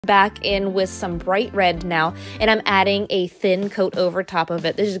Back in with some bright red now, and I'm adding a thin coat over top of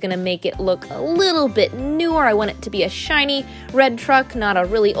it. This is going to make it look a little bit newer. I want it to be a shiny red truck, not a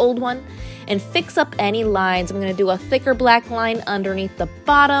really old one. And fix up any lines. I'm going to do a thicker black line underneath the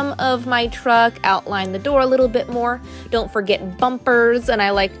bottom of my truck, outline the door a little bit more. Don't forget bumpers, and I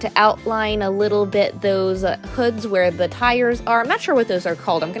like to outline a little bit those hoods where the tires are. I'm not sure what those are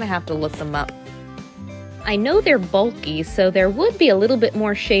called. I'm going to have to look them up. I know they're bulky, so there would be a little bit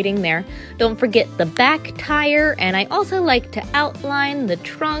more shading there. Don't forget the back tire, and I also like to outline the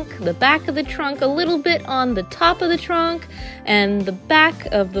trunk, the back of the trunk, a little bit on the top of the trunk, and the back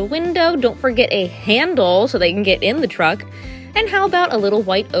of the window. Don't forget a handle so they can get in the truck. And how about a little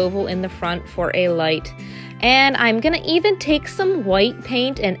white oval in the front for a light? And I'm gonna even take some white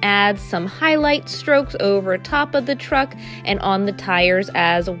paint and add some highlight strokes over top of the truck and on the tires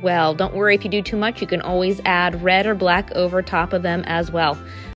as well. Don't worry if you do too much, you can always add red or black over top of them as well.